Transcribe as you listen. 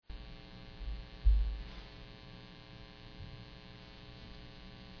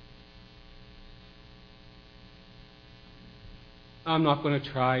I'm not going to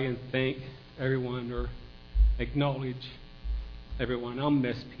try and thank everyone or acknowledge everyone. I'll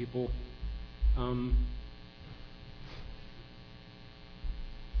miss people. I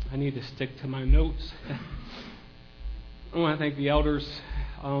need to stick to my notes. I want to thank the elders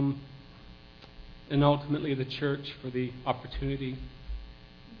and ultimately the church for the opportunity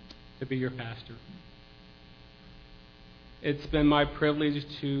to be your pastor. It's been my privilege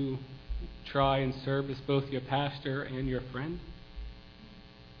to try and serve as both your pastor and your friend.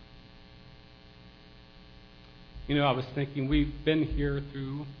 You know, I was thinking we've been here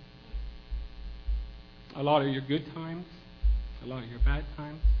through a lot of your good times, a lot of your bad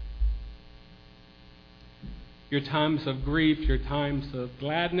times, your times of grief, your times of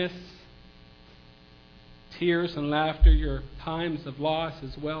gladness, tears and laughter, your times of loss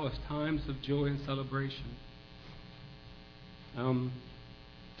as well as times of joy and celebration.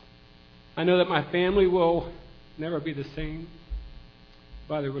 I know that my family will never be the same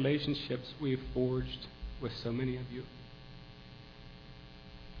by the relationships we've forged with so many of you.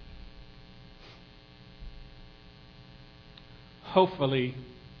 Hopefully,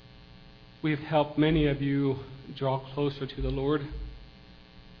 we've helped many of you draw closer to the Lord,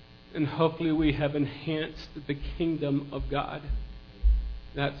 and hopefully we have enhanced the kingdom of God.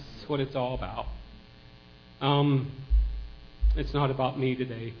 That's what it's all about. It's not about me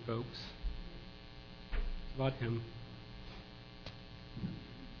today, folks. It's about Him.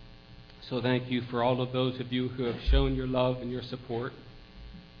 So thank you for all of those of you who have shown your love and your support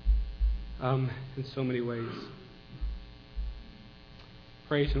in so many ways.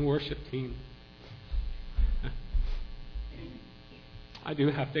 Praise and worship team. I do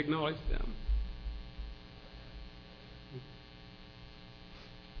have to acknowledge them.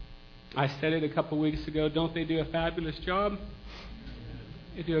 I said it a couple weeks ago. Don't they do a fabulous job?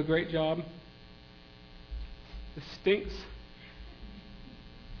 They do a great job. It stinks.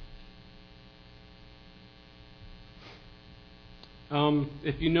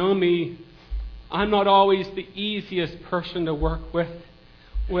 If you know me, I'm not always the easiest person to work with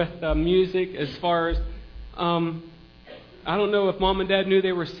music as far as... I don't know if Mom and Dad knew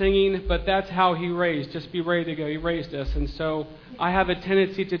they were singing, but that's how He raised. Just be ready to go. He raised us. And so I have a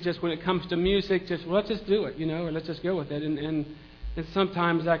tendency to just, when it comes to music, let's just do it, or let's just go with it. And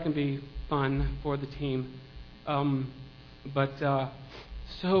sometimes that can be fun for the team. But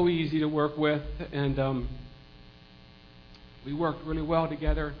so easy to work with. And we worked really well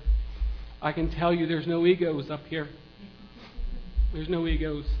together. I can tell you there's no egos up here. There's no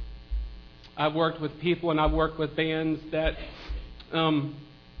egos. I've worked with people and I've worked with bands that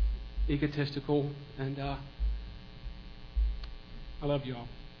egotistical, and I love you all.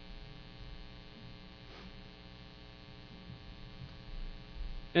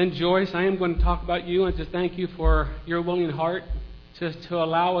 And Joyce, I am going to talk about you and to thank you for your willing heart just to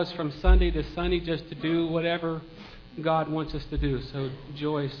allow us from Sunday to Sunday just to do whatever God wants us to do. So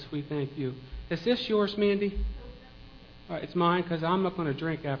Joyce, we thank you. Is this yours, Mandy? All right, it's mine because I'm not going to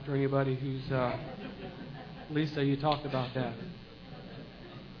drink after anybody who's... Lisa, you talked about that.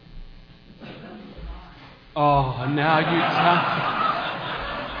 Oh, now you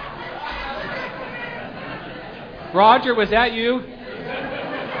tell... Roger, was that you?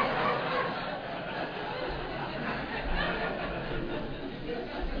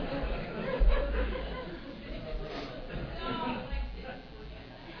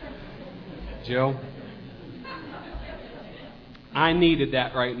 Joe? I needed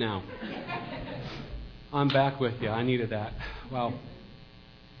that right now. I'm back with you. I needed that. Well,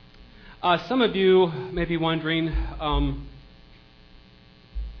 some of you may be wondering,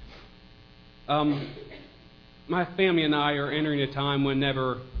 my family and I are entering a time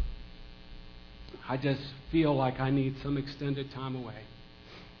whenever I just feel like I need some extended time away.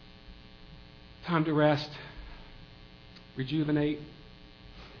 Time to rest, rejuvenate,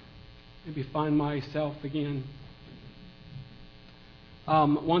 maybe find myself again.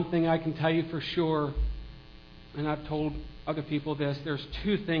 One thing I can tell you for sure, and I've told other people this, there's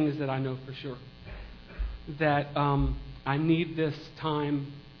two things that I know for sure. That I need this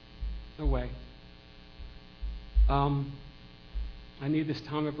time away. I need this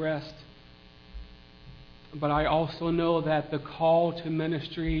time of rest. But I also know that the call to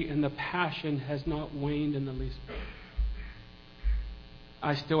ministry and the passion has not waned in the least bit.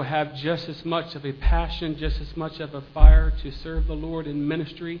 I still have just as much of a passion, just as much of a fire to serve the Lord in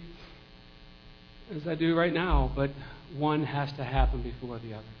ministry as I do right now, but one has to happen before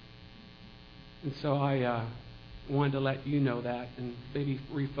the other. And so I wanted to let you know that and maybe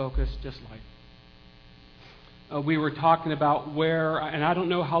refocus just like. We were talking about where, and I don't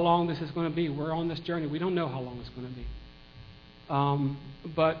know how long this is going to be. We're on this journey. We don't know how long it's going to be.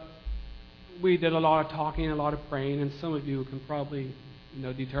 But we did a lot of talking, a lot of praying, and some of you can probably,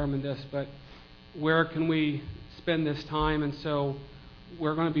 determine this, but where can we spend this time? And so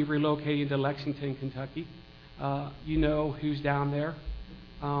we're going to be relocating to Lexington, Kentucky. You know who's down there.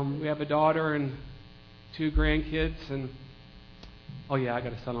 We have a daughter and 2 grandkids, and oh yeah, I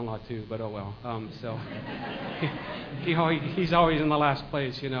got a son-in-law too, but oh well. So he's always in the last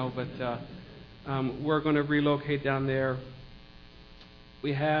place, but we're going to relocate down there.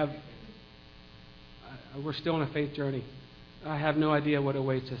 We're still on a faith journey. I have no idea what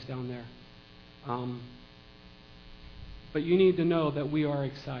awaits us down there. But you need to know that we are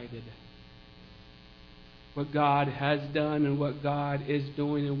excited. What God has done and what God is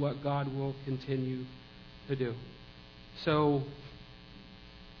doing and what God will continue to do. So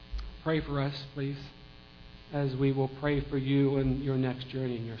pray for us, please, as we will pray for you and your next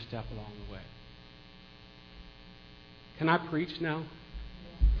journey and your step along the way. Can I preach now?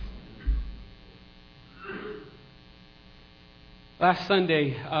 Last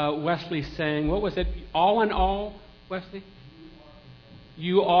Sunday, Wesley sang, what was it? All in all, Wesley?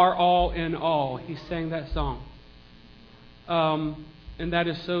 You are all in all. He sang that song. And that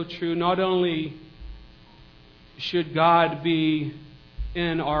is so true. Not only should God be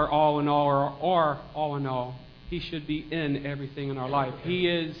in our all in all, or our all in all, He should be in everything in our life. He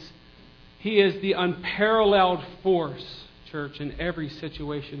is the unparalleled force, church, in every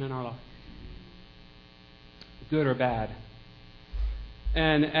situation in our life, good or bad.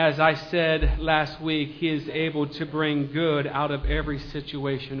 And as I said last week, He is able to bring good out of every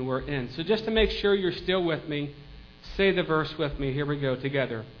situation we're in. So just to make sure you're still with me, say the verse with me. Here we go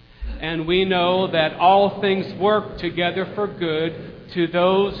together. And we know that all things work together for good to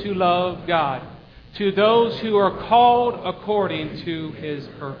those who love God, to those who are called according to His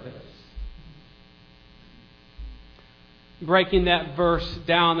purpose. Breaking that verse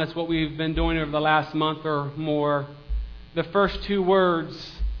down, that's what we've been doing over the last month or more. The first 2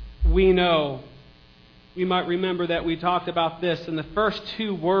 words, we know. You might remember that we talked about this, and the first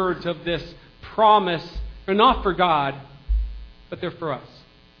 2 words of this promise are not for God, but they're for us.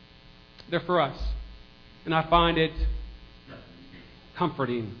 They're for us. And I find it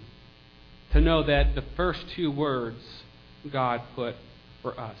comforting to know that the first 2 words God put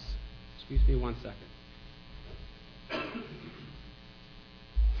for us. Excuse me one second.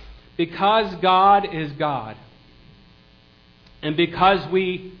 Because God is God, and because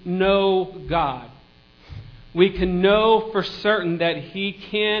we know God, we can know for certain that He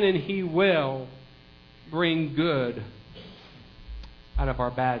can and He will bring good out of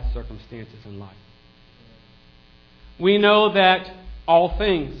our bad circumstances in life. We know that all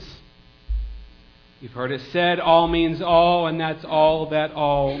things, you've heard it said, all means all, and that's all that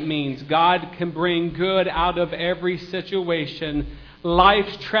all means. God can bring good out of every situation,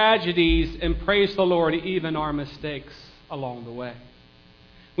 life's tragedies, and praise the Lord, even our mistakes along the way.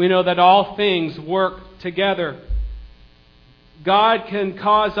 We know that all things work together. God can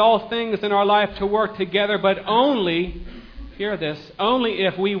cause all things in our life to work together, but only, hear this, only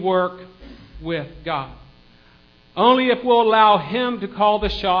if we work with God. Only if we'll allow Him to call the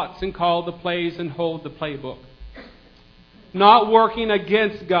shots and call the plays and hold the playbook. Not working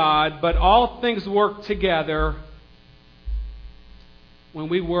against God, but all things work together when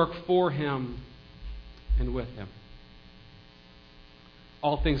we work for Him and with Him.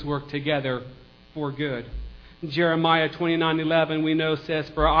 All things work together for good. Jeremiah 29:11 we know says,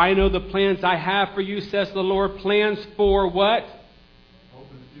 "For I know the plans I have for you, says the Lord, plans for what? Hope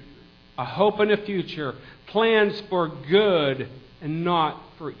in the future. A hope in the future. Plans for good and not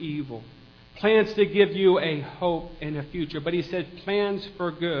for evil." Plans to give you a hope in the future. But He said plans for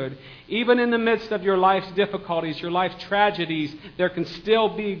good. Even in the midst of your life's difficulties, your life's tragedies, there can still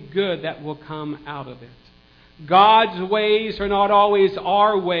be good that will come out of it. God's ways are not always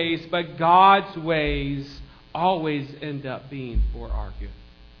our ways, but God's ways always end up being for our good.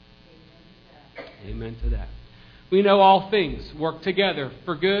 Amen to that. We know all things work together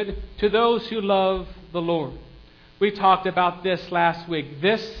for good to those who love the Lord. We talked about this last week.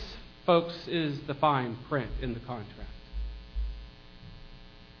 This, folks, is the fine print in the contract.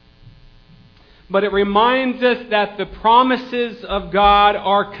 But it reminds us that the promises of God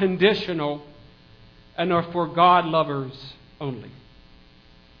are conditional and are for God lovers only.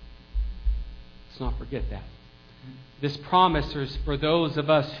 Let's not forget that. This promise is for those of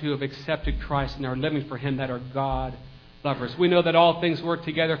us who have accepted Christ and are living for Him, that are God lovers. We know that all things work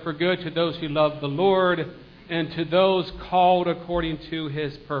together for good to those who love the Lord and to those called according to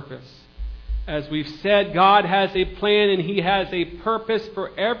His purpose. As we've said, God has a plan and He has a purpose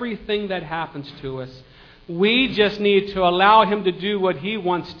for everything that happens to us. We just need to allow Him to do what He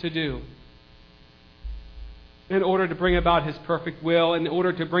wants to do in order to bring about His perfect will, in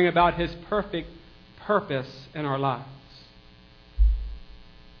order to bring about His perfect purpose in our lives.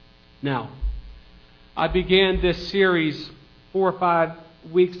 Now, I began this series 4 or 5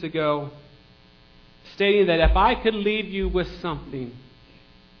 weeks ago stating that if I could leave you with something,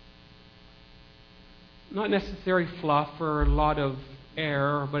 not necessarily fluff or a lot of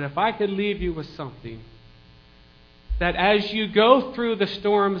air, but if I could leave you with something, that as you go through the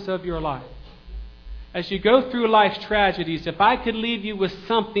storms of your life, as you go through life's tragedies, if I could leave you with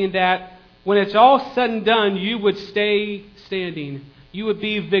something that when it's all said and done, you would stay standing. You would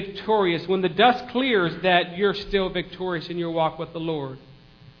be victorious. When the dust clears, that you're still victorious in your walk with the Lord.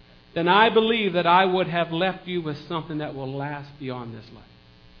 Then I believe that I would have left you with something that will last beyond this life.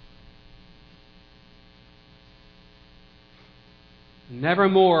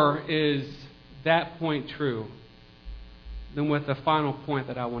 Nevermore is that point true than with the final point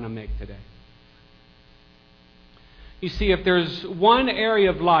that I want to make today. You see, if there's one area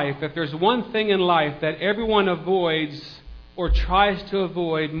of life, if there's one thing in life that everyone avoids or tries to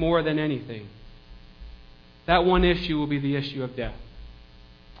avoid more than anything, that one issue will be the issue of death.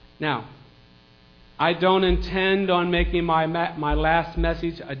 Now, I don't intend on making my last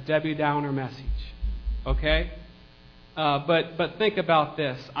message a Debbie Downer message, okay? But think about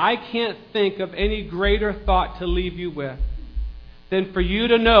this. I can't think of any greater thought to leave you with than for you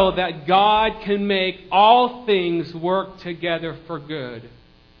to know that God can make all things work together for good,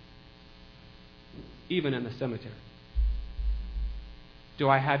 even in the cemetery. Do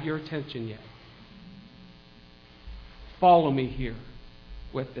I have your attention yet? Follow me here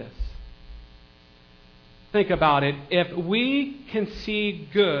with this. Think about it. If we can see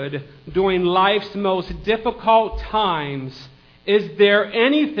good during life's most difficult times, is there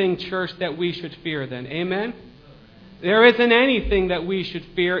anything, church, that we should fear then? Amen? There isn't anything that we should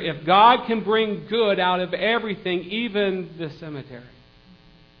fear if God can bring good out of everything, even the cemetery.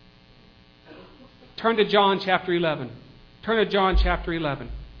 Turn to John chapter 11. Turn to John chapter 11.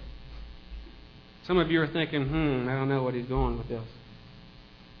 Some of you are thinking, I don't know what he's going with this.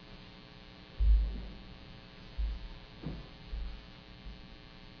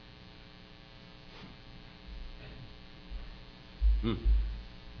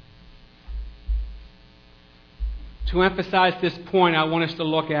 To emphasize this point, I want us to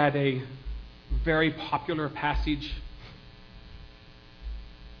look at a very popular passage,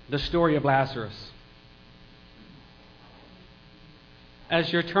 the story of Lazarus.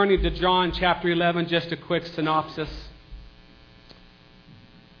 As you're turning to John chapter 11, just a quick synopsis.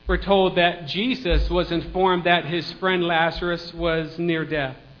 We're told that Jesus was informed that his friend Lazarus was near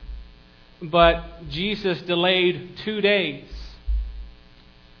death. But Jesus delayed 2 days.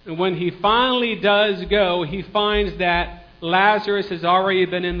 And when he finally does go, he finds that Lazarus has already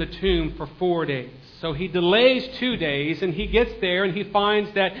been in the tomb for 4 days. So he delays 2 days, and he gets there, and he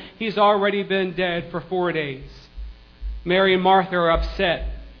finds that he's already been dead for 4 days. Mary and Martha are upset,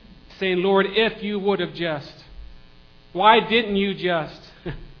 saying, Lord, if you would have just. Why didn't you just?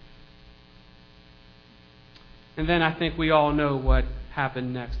 And then I think we all know what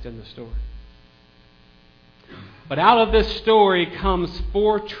happened next in the story. But out of this story comes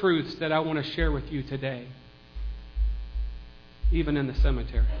 4 truths that I want to share with you today, even in the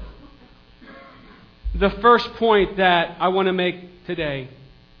cemetery. The first point that I want to make today,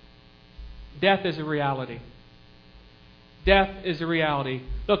 death is a reality. Death is a reality.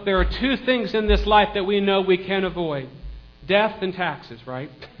 Look, there are 2 things in this life that we know we can't avoid. Death and taxes,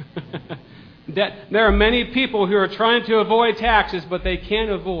 right? There are many people who are trying to avoid taxes, but they can't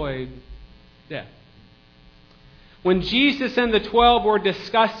avoid death. When Jesus and the 12 were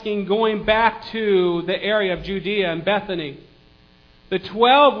discussing going back to the area of Judea and Bethany, the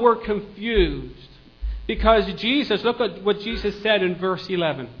 12 were confused because Jesus, look at what Jesus said in verse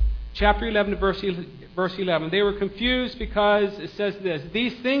 11. Chapter 11 verse 11. They were confused because it says this.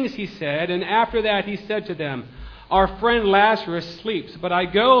 These things he said, and after that he said to them, our friend Lazarus sleeps, but I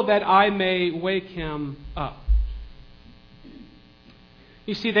go that I may wake him up.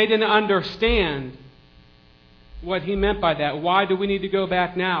 You see, they didn't understand what he meant by that. Why do we need to go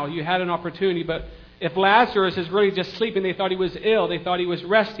back now? You had an opportunity, but if Lazarus is really just sleeping, they thought he was ill, they thought he was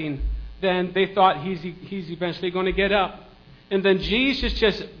resting, then they thought he's eventually going to get up. And then Jesus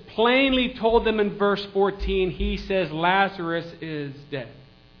just plainly told them in verse 14, he says, Lazarus is dead.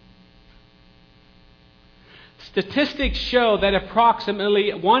 Statistics show that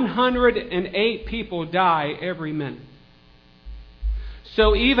approximately 108 people die every minute.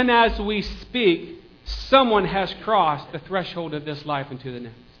 So even as we speak, someone has crossed the threshold of this life into the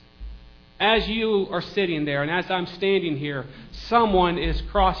next. as you are sitting there and as I'm standing here, someone is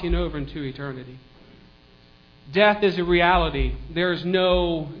crossing over into eternity. Death is a reality. There's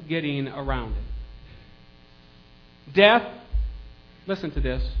no getting around it. Death, listen to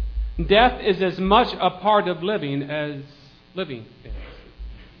this, death is as much a part of living as living is.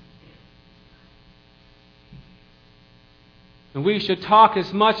 And we should talk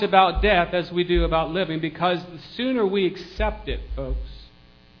as much about death as we do about living, because the sooner we accept it, folks,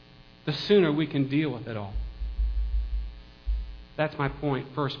 the sooner we can deal with it all. That's my point,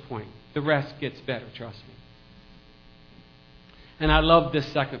 first point. The rest gets better, trust me. And I love this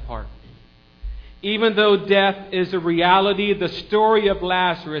second part. Even though death is a reality, the story of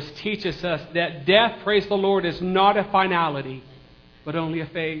Lazarus teaches us that death, praise the Lord, is not a finality, but only a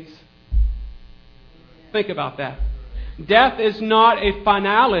phase. Think about that. Death is not a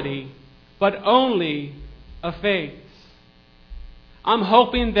finality, but only a phase. I'm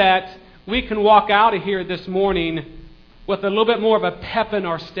hoping that we can walk out of here this morning with a little bit more of a pep in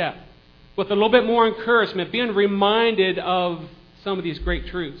our step, with a little bit more encouragement, being reminded of some of these great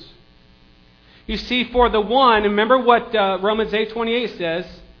truths. You see, for the one, remember what Romans 8:28 says,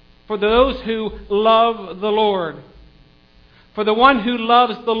 for those who love the Lord. For the one who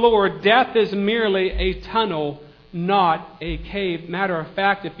loves the Lord, death is merely a tunnel, not a cave. Matter of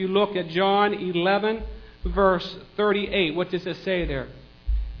fact, if you look at John 11, verse 38, what does it say there?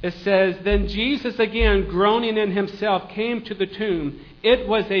 It says, then Jesus again, groaning in himself, came to the tomb. It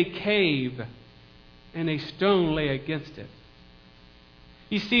was a cave, and a stone lay against it.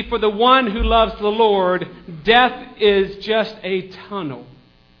 You see, for the one who loves the Lord, death is just a tunnel,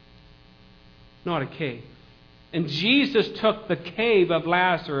 not a cave. And Jesus took the cave of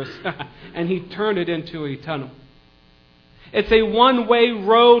Lazarus and he turned it into a tunnel. It's a one-way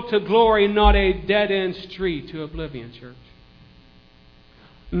road to glory, not a dead-end street to oblivion, church.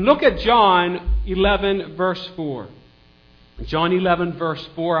 Look at John 11, verse 4. John 11, verse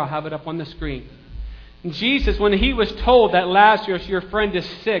 4, I'll have it up on the screen. Jesus, when he was told that Lazarus, your friend, is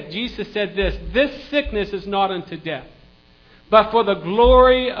sick, Jesus said this sickness is not unto death, but for the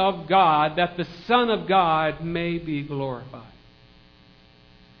glory of God, that the Son of God may be glorified.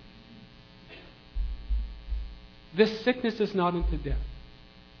 This sickness is not unto death,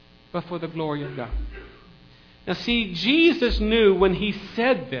 but for the glory of God. Now see, Jesus knew when he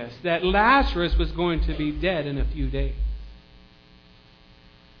said this that Lazarus was going to be dead in a few days.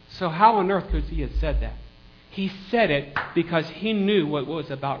 So how on earth could he have said that? He said it because he knew what was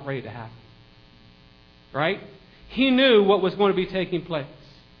about ready to happen. Right? He knew what was going to be taking place.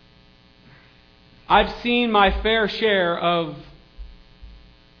 I've seen my fair share of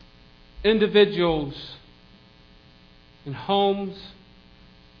individuals in homes,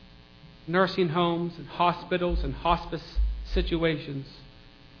 nursing homes, and hospitals, and hospice situations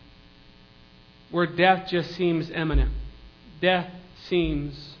where death just seems imminent. Death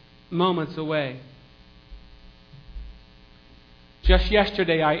seems moments away. Just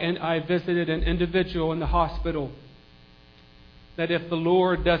yesterday, I visited an individual in the hospital that if the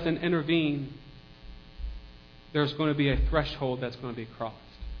Lord doesn't intervene, there's going to be a threshold that's going to be crossed.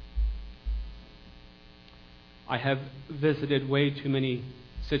 I have visited way too many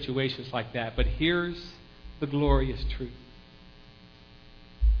situations like that, but here's the glorious truth.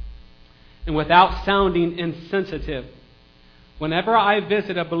 And without sounding insensitive, whenever I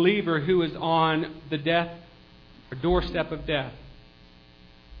visit a believer who is on the death or doorstep of death,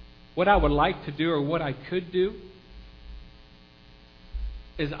 what I would like to do, or what I could do,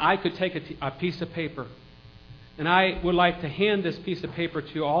 is I could take a piece of paper, and I would like to hand this piece of paper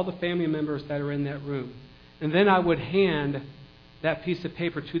to all the family members that are in that room. And then I would hand that piece of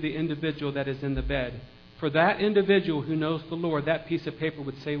paper to the individual that is in the bed. For that individual who knows the Lord, that piece of paper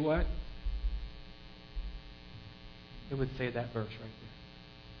would say what? It would say that verse right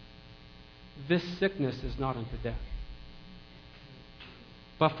there. This sickness is not unto death,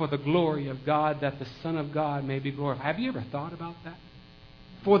 but for the glory of God, that the Son of God may be glorified. Have you ever thought about that?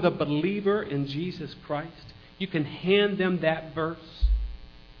 For the believer in Jesus Christ, you can hand them that verse.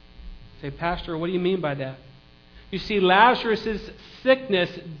 Say, Pastor, what do you mean by that? You see, Lazarus' sickness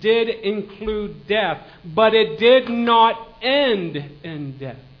did include death, but it did not end in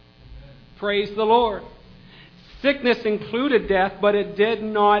death. Praise the Lord. Sickness included death, but it did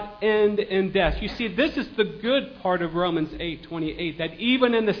not end in death. You see, this is the good part of Romans 8:28, that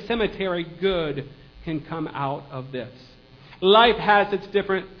even in the cemetery, good can come out of this. Life has its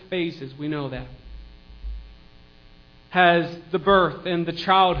different phases, we know that. Has the birth and the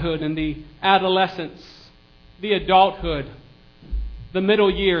childhood and the adolescence, the adulthood, the middle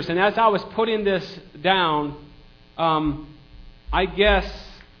years. And as I was putting this down, I guess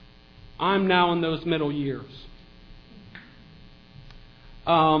I'm now in those middle years.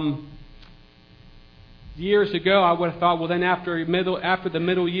 Years ago, I would have thought, well, then after the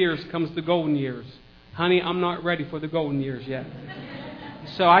middle years comes the golden years. Honey, I'm not ready for the golden years yet.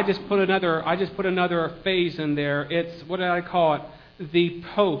 So I just put another phase in there. It's, what did I call it? The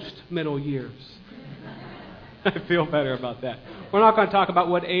post-middle years. I feel better about that. We're not going to talk about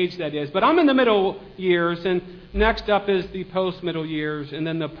what age that is, but I'm in the middle years, and next up is the post-middle years, and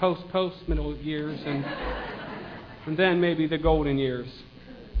then the post-middle years, and then maybe the golden years.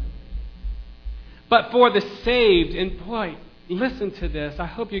 But for the saved, and boy, listen to this. I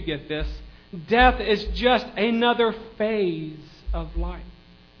hope you get this. Death is just another phase of life.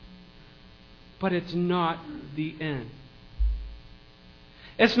 But it's not the end.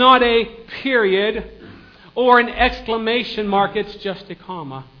 It's not a period or an exclamation mark. It's just a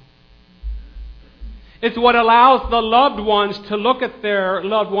comma. It's what allows the loved ones to look at their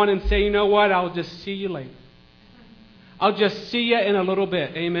loved one and say, you know what, I'll just see you later. I'll just see you in a little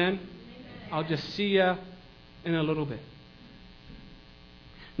bit. Amen? I'll just see you in a little bit.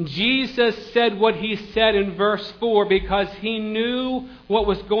 Jesus said what He said in verse 4 because He knew what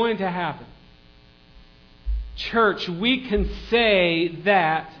was going to happen. Church, we can say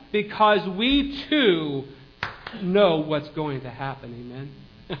that because we too know what's going to happen. Amen?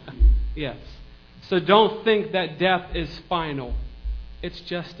 Yes. So don't think that death is final. It's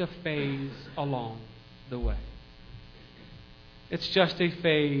just a phase along the way. It's just a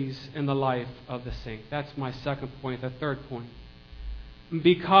phase in the life of the saint. That's my second point. The third point.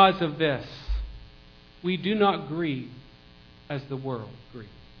 Because of this, we do not grieve as the world grieves.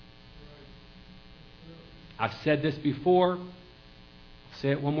 I've said this before. I'll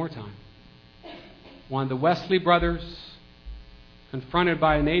say it one more time. One of the Wesley brothers, confronted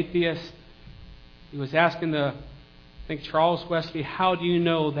by an atheist, he was asking Charles Wesley, how do you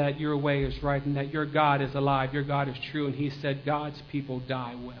know that your way is right and that your God is alive, your God is true? And he said, God's people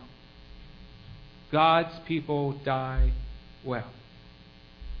die well. God's people die well.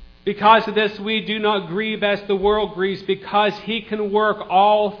 Because of this, we do not grieve as the world grieves, because He can work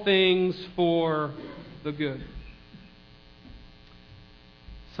all things for the good.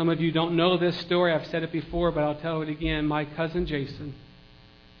 Some of you don't know this story. I've said it before, but I'll tell it again. My cousin Jason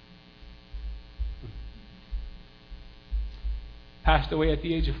passed away at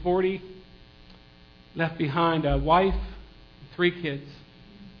the age of 40, left behind a wife, 3 kids.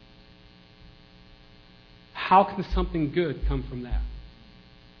 How can something good come from that?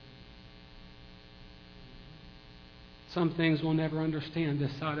 Some things we'll never understand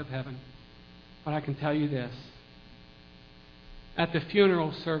this side of heaven. But I can tell you this. At the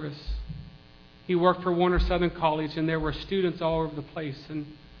funeral service, he worked for Warner Southern College, and there were students all over the place. And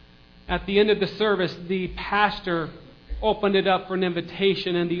at the end of the service, the pastor opened it up for an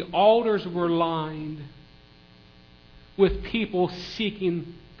invitation, and the altars were lined with people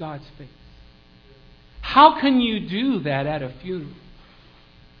seeking God's face. How can you do that at a funeral?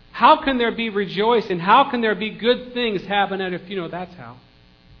 How can there be rejoicing? How can there be good things happen at a funeral? That's how.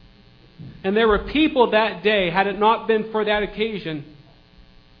 And there were people that day, had it not been for that occasion,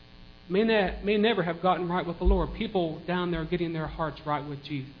 may never have gotten right with the Lord. People down there getting their hearts right with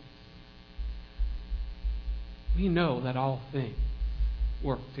Jesus. We know that all things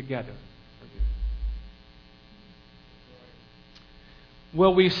work together for good.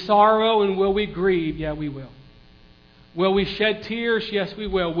 Will we sorrow and will we grieve? Yeah, we will. Will we shed tears? Yes, we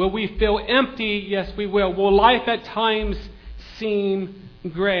will. Will we feel empty? Yes, we will. Will life at times seem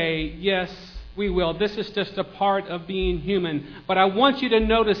gray? Yes, we will. This is just a part of being human. But I want you to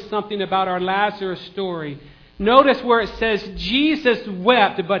notice something about our Lazarus story. Notice where it says Jesus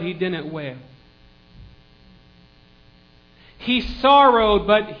wept, but He didn't wail. He sorrowed,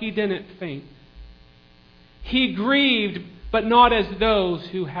 but He didn't faint. He grieved, but not as those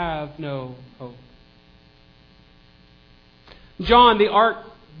who have no hope. John, the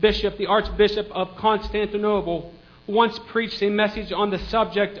Archbishop of Constantinople, once preached a message on the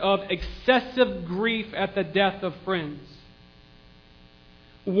subject of excessive grief at the death of friends,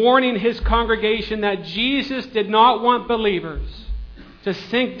 warning his congregation that Jesus did not want believers to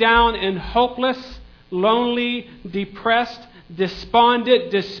sink down in hopeless, lonely, depressed, despondent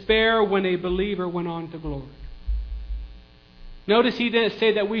despair when a believer went on to glory. Notice he didn't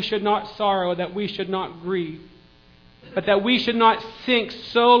say that we should not sorrow, that we should not grieve, but that we should not sink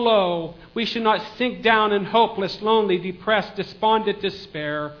so low, we should not sink down in hopeless, lonely, depressed, despondent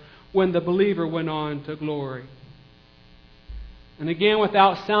despair when the believer went on to glory. And again,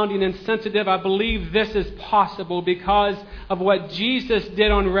 without sounding insensitive, I believe this is possible because of what Jesus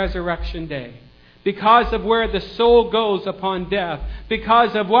did on Resurrection Day. because of where the soul goes upon death,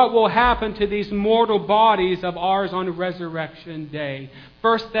 because of what will happen to these mortal bodies of ours on Resurrection Day.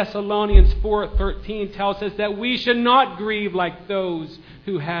 1 Thessalonians 4:13 tells us that we should not grieve like those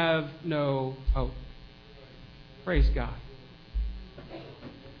who have no hope. Praise God.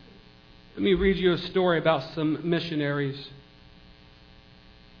 Let me read you a story about some missionaries.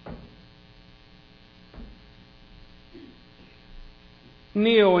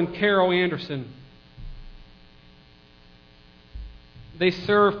 Neil and Carol Anderson. They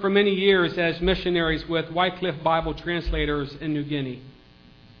served for many years as missionaries with Wycliffe Bible translators in New Guinea.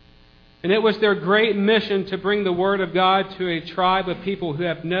 And it was their great mission to bring the Word of God to a tribe of people who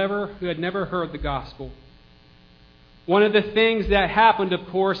had never heard the gospel. One of the things that happened, of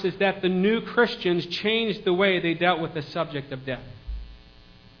course, is that the new Christians changed the way they dealt with the subject of death.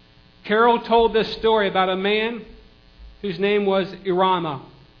 Carol told this story about a man whose name was Irama.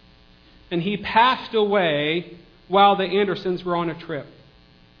 And he passed away while the Andersons were on a trip.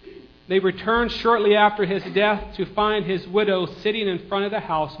 They returned shortly after his death to find his widow sitting in front of the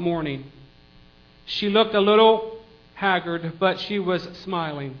house mourning. She looked a little haggard, but she was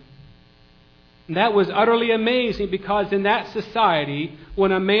smiling. And that was utterly amazing, because in that society,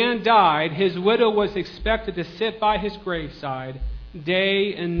 when a man died, his widow was expected to sit by his graveside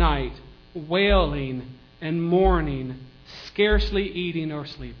day and night, wailing and mourning, scarcely eating or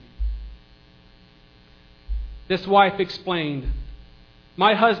sleeping. This wife explained,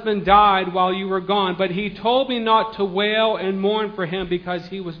 "My husband died while you were gone, but he told me not to wail and mourn for him because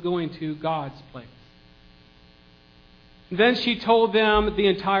he was going to God's place." Then she told them the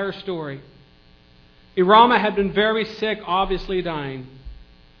entire story. Irama had been very sick, obviously dying.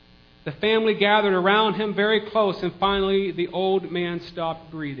 The family gathered around him very close, and finally the old man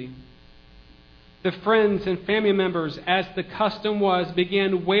stopped breathing. The friends and family members, as the custom was,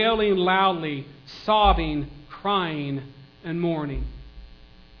 began wailing loudly, sobbing, crying, and mourning.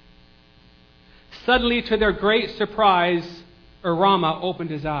 Suddenly, to their great surprise, Irama opened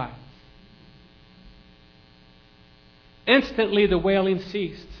his eyes. Instantly, the wailing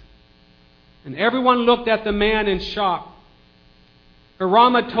ceased, and everyone looked at the man in shock.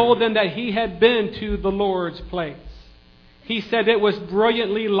 Irama told them that he had been to the Lord's place. He said it was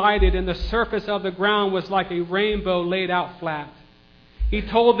brilliantly lighted, and the surface of the ground was like a rainbow laid out flat. He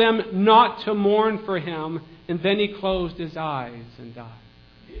told them not to mourn for him, and then he closed his eyes and died.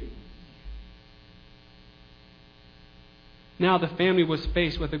 Now the family was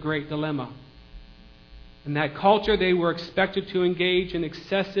faced with a great dilemma. In that culture, they were expected to engage in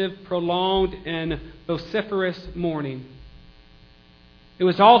excessive, prolonged, and vociferous mourning. It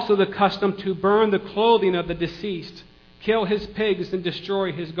was also the custom to burn the clothing of the deceased, kill his pigs, and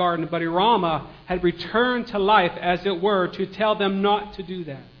destroy his garden. But Irama had returned to life, as it were, to tell them not to do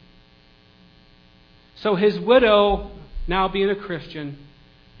that. So his widow, now being a Christian,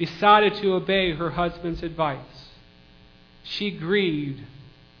 decided to obey her husband's advice. She grieved,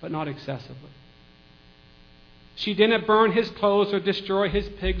 but not excessively. She didn't burn his clothes or destroy his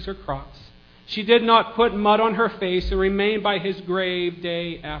pigs or crops. She did not put mud on her face and remain by his grave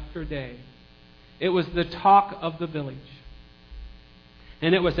day after day. It was the talk of the village.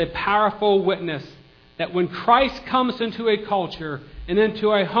 And it was a powerful witness that when Christ comes into a culture and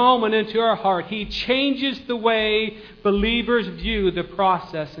into a home and into our heart, He changes the way believers view the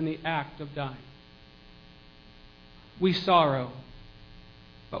process and the act of dying. We sorrow,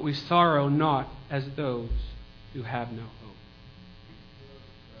 but we sorrow not as those who have no hope.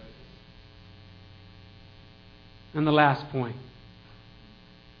 And the last point,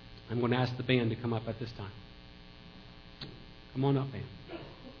 I'm going to ask the band to come up at this time. Come on up, band.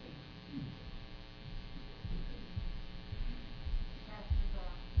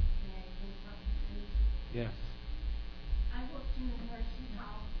 Yes. I worked in a nursing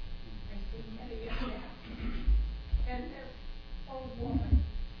home. I see many of them. And this old woman,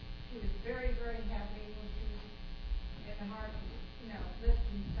 she was very, very heavy, and she was in the heart, lift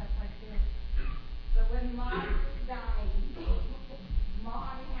and stuff like this. But when Mom was dying,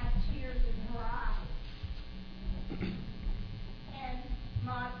 Mom had tears in her eyes. And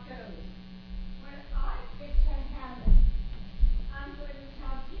Mom goes, "When I get to heaven, I'm going to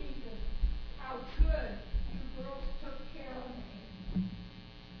tell Jesus how good the girls took care of me."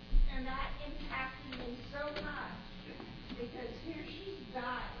 And that impacted me so much, because here she's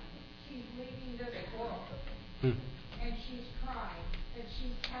dying, she's leaving this world, and she's crying, and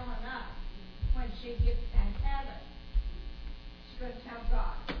she's telling us when she gets to heaven, she's going to tell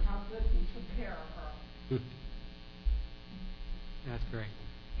God how good we took care of her. That's great.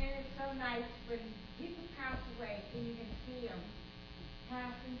 And it's so nice when people pass away and you can see them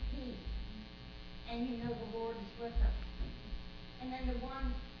pass in peace. and you know the Lord is with us. And then the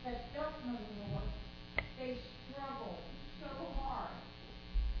ones that don't know the Lord, they struggle so hard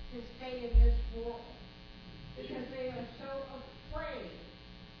to stay in this world because they are so afraid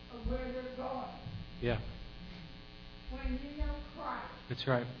of where they're going. Yeah. When you know Christ, That's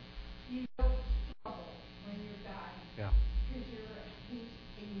right. you don't struggle when you're dying. Yeah. Because you're at peace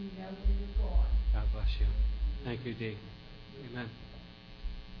and you know where you're going. God bless you. Thank you, Dee. Amen.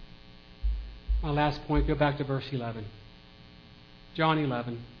 My last point, go back to verse 11. John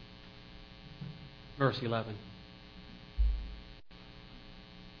 11, verse 11.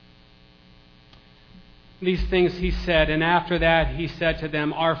 These things he said, and after that he said to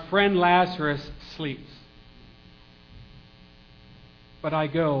them, "Our friend Lazarus sleeps, but I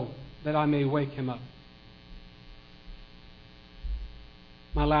go that I may wake him up."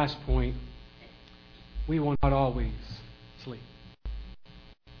 My last point, we will not always sleep.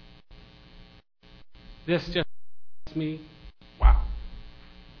 This just makes me, wow.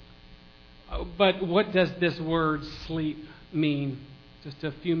 But what does this word sleep mean? Just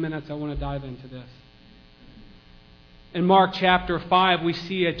a few minutes, I want to dive into this. In Mark chapter 5, we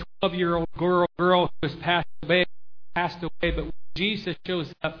see a 12-year-old girl who has passed away, but when Jesus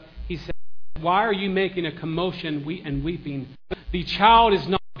shows up, he says, "Why are you making a commotion and weeping? The child is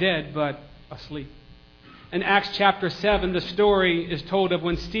not dead, but asleep." In Acts chapter 7, the story is told of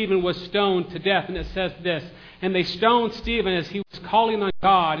when Stephen was stoned to death, and it says this, "And they stoned Stephen as he was calling on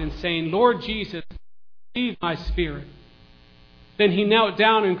God and saying, 'Lord Jesus, receive my spirit.' Then he knelt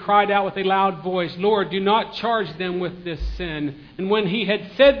down and cried out with a loud voice, 'Lord, do not charge them with this sin.' And when he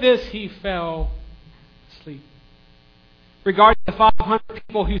had said this, he fell asleep." Regarding the 500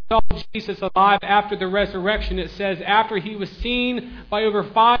 people who saw Jesus alive after the resurrection, it says, "After he was seen by over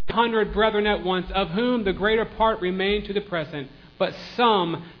 500 brethren at once, of whom the greater part remain to the present, but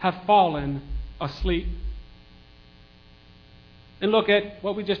some have fallen asleep." And look at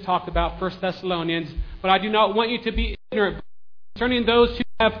what we just talked about, 1 Thessalonians. "But I do not want you to be ignorant concerning those who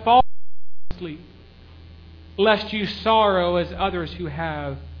have fallen asleep, lest you sorrow as others who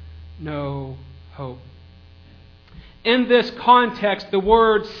have no hope." In this context, the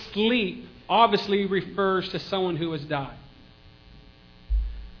word sleep obviously refers to someone who has died.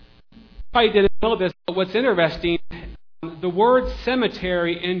 I didn't know this, but what's interesting, the word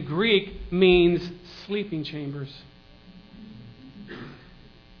cemetery in Greek means sleeping chambers,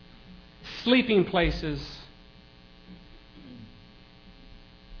 sleeping places.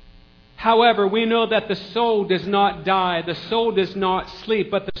 However, we know that the soul does not die, the soul does not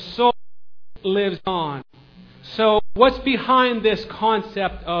sleep, but the soul lives on. So, what's behind this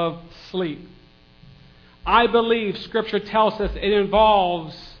concept of sleep? I believe Scripture tells us it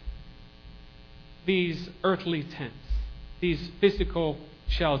involves these earthly tents, these physical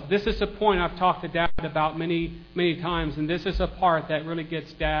shells. This is a point I've talked to Dad about many, many times, and this is a part that really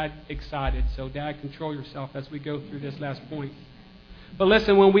gets Dad excited. So, Dad, control yourself as we go through this last point. But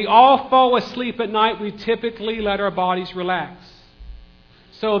listen, when we all fall asleep at night, we typically let our bodies relax.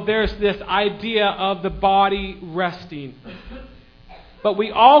 So there's this idea of the body resting. But we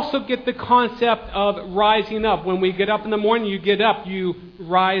also get the concept of rising up. When we get up in the morning, you get up, you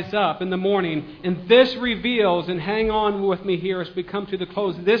rise up in the morning. And this reveals, and hang on with me here as we come to the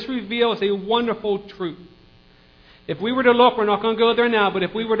close, this reveals a wonderful truth. If we were to look, we're not going to go there now, but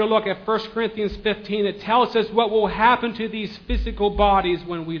if we were to look at 1 Corinthians 15, it tells us what will happen to these physical bodies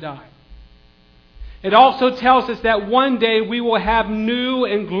when we die. It also tells us that one day we will have new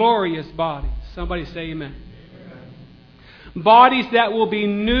and glorious bodies. Somebody say amen. Amen. Bodies that will be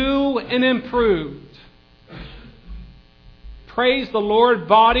new and improved. Praise the Lord.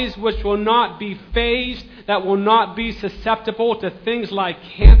 Bodies which will not be phased, that will not be susceptible to things like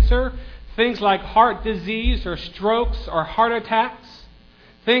cancer, things like heart disease or strokes or heart attacks,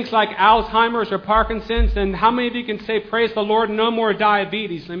 things like Alzheimer's or Parkinson's. And how many of you can say, praise the Lord, no more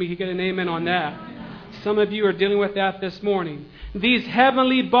diabetes? Let me get an amen on that. Some of you are dealing with that this morning. These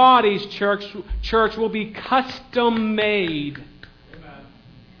heavenly bodies, church, will be custom made. Amen.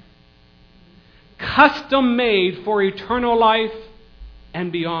 Custom made for eternal life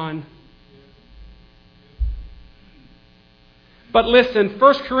and beyond. But listen,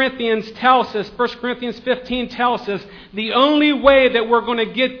 1 Corinthians 15 tells us, the only way that we're going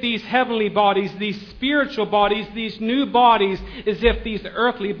to get these heavenly bodies, these spiritual bodies, these new bodies, is if these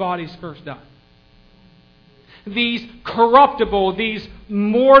earthly bodies first die. These corruptible, these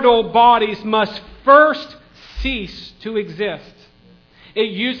mortal bodies must first cease to exist. It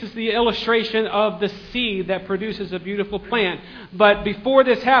uses the illustration of the seed that produces a beautiful plant. But before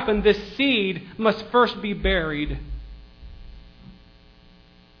this happened, this seed must first be buried.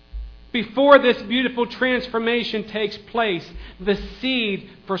 Before this beautiful transformation takes place, the seed,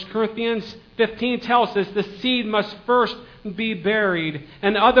 1 Corinthians 15 tells us, the seed must first be buried.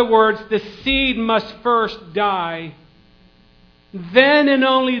 In other words, the seed must first die. Then and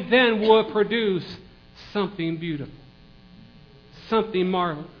only then will it produce something beautiful, something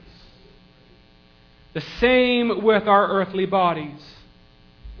marvelous. The same with our earthly bodies.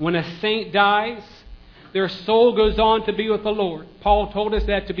 When a saint dies, their soul goes on to be with the Lord. Paul told us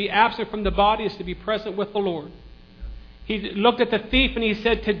that to be absent from the body is to be present with the Lord. He looked at the thief and he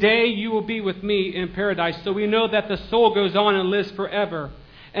said, today you will be with me in paradise. So we know that the soul goes on and lives forever.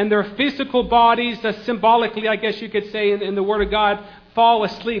 And their physical bodies, symbolically, I guess you could say in the Word of God, fall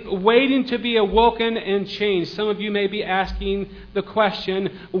asleep, waiting to be awoken and changed. Some of you may be asking the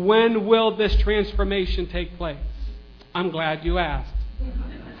question, when will this transformation take place? I'm glad you asked.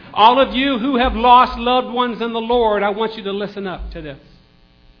 All of you who have lost loved ones in the Lord, I want you to listen up to this.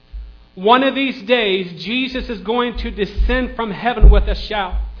 One of these days, Jesus is going to descend from heaven with a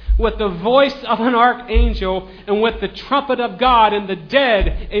shout, with the voice of an archangel, and with the trumpet of God, and the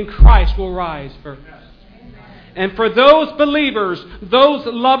dead in Christ will rise first. And for those believers, those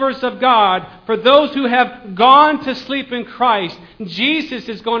lovers of God, for those who have gone to sleep in Christ, Jesus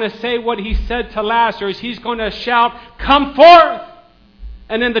is going to say what He said to Lazarus. He's going to shout, come forth!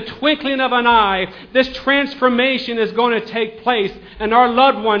 And in the twinkling of an eye, this transformation is going to take place. And our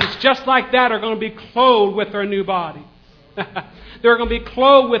loved ones, just like that, are going to be clothed with their new bodies. They're going to be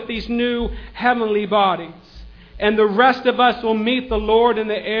clothed with these new heavenly bodies. And the rest of us will meet the Lord in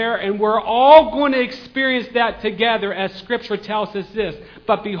the air. And we're all going to experience that together, as Scripture tells us this.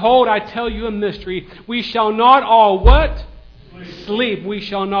 But behold, I tell you a mystery. We shall not all what? Sleep. We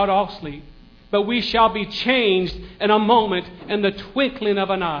shall not all sleep. But we shall be changed in a moment, in the twinkling of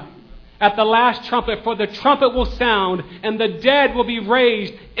an eye. At the last trumpet, for the trumpet will sound, and the dead will be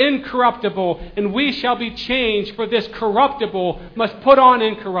raised incorruptible, and we shall be changed, for this corruptible must put on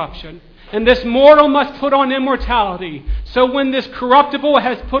incorruption, and this mortal must put on immortality. So when this corruptible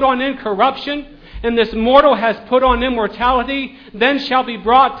has put on incorruption, and this mortal has put on immortality, then shall be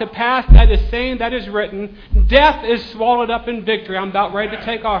brought to pass that is saying that is written, death is swallowed up in victory. I'm about ready to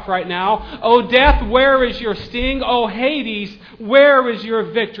take off right now. O death, where is your sting? O Hades, where is your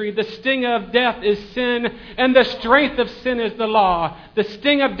victory? The sting of death is sin, and the strength of sin is the law. The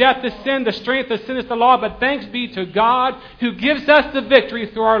sting of death is sin, the strength of sin is the law, but thanks be to God who gives us the victory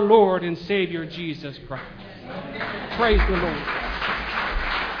through our Lord and Savior Jesus Christ. Praise the Lord.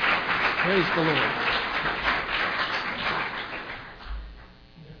 Praise the Lord.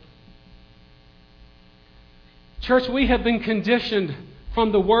 Church, we have been conditioned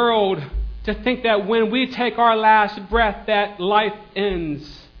from the world to think that when we take our last breath, that life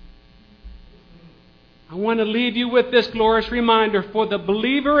ends. I want to leave you with this glorious reminder. For the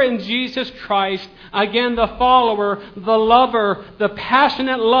believer in Jesus Christ, again, the follower, the lover, the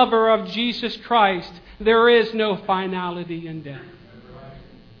passionate lover of Jesus Christ, there is no finality in death.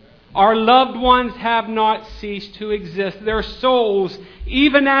 Our loved ones have not ceased to exist. Their souls,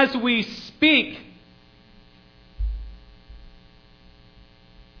 even as we speak,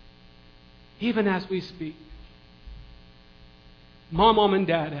 Mom and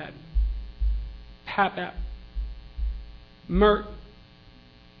Dad, Pap, Mert,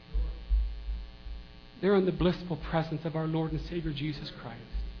 they're in the blissful presence of our Lord and Savior Jesus Christ.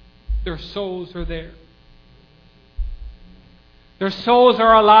 Their souls are there. Their souls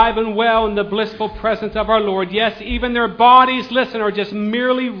are alive and well in the blissful presence of our Lord. Yes, even their bodies, listen, are just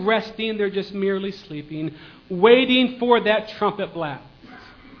merely resting. They're just merely sleeping, waiting for that trumpet blast.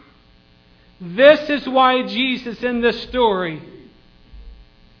 This is why Jesus in this story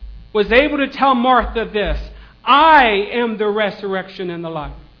was able to tell Martha this: I am the resurrection and the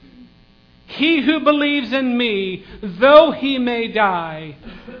life. He who believes in me, though he may die,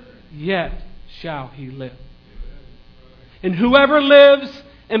 yet shall he live. And whoever lives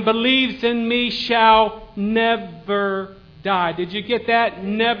and believes in me shall never die. Did you get that?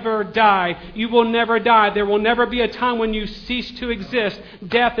 Never die. You will never die. There will never be a time when you cease to exist.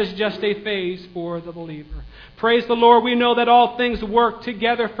 Death is just a phase for the believer. Praise the Lord. We know that all things work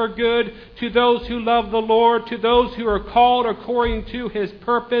together for good to those who love the Lord, to those who are called according to His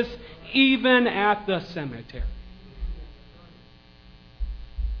purpose, even at the cemetery.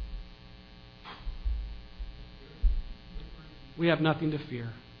 We have nothing to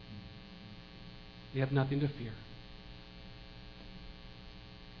fear. We have nothing to fear.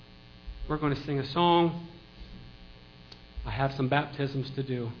 We're going to sing a song. I have some baptisms to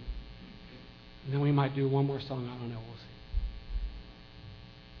do. And then we might do one more song. I don't know. We'll see.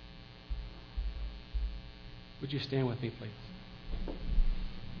 Would you stand with me, please?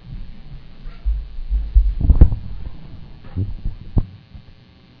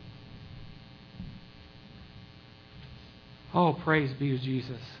 Oh, praise be to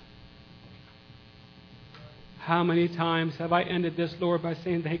Jesus. How many times have I ended this, Lord, by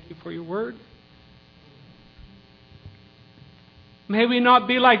saying thank you for your word? May we not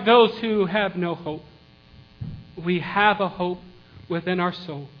be like those who have no hope. We have a hope within our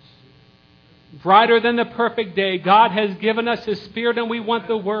souls. Brighter than the perfect day, God has given us His Spirit, and we want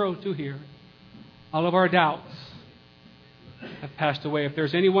the world to hear. All of our doubts have passed away. If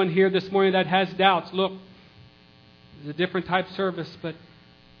there's anyone here this morning that has doubts, look, it's a different type service, but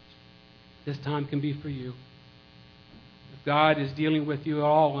this time can be for you. If God is dealing with you at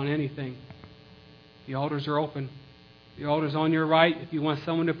all on anything, the altars are open. The altar's on your right. If you want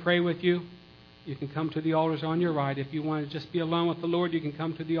someone to pray with you, you can come to the altars on your right. If you want to just be alone with the Lord, you can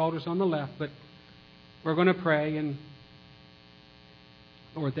come to the altars on the left. But we're going to pray, and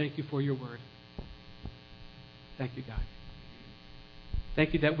Lord, thank you for your word. Thank you, God.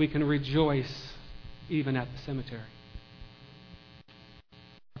 Thank you that we can rejoice even at the cemetery.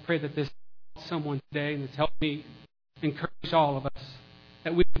 I pray that this helps someone today, and it's helped me encourage all of us,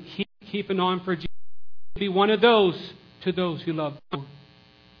 that we can keep keeping on for Jesus, be one of those to those who love the Lord.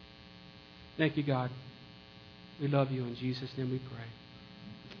 Thank you, God. We love you. In Jesus' name we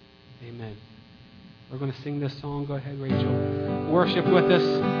pray. Amen. We're going to sing this song. Go ahead, Rachel. Worship with us.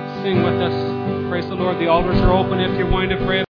 Sing with us. Praise the Lord. The altars are open if you're wanting to pray.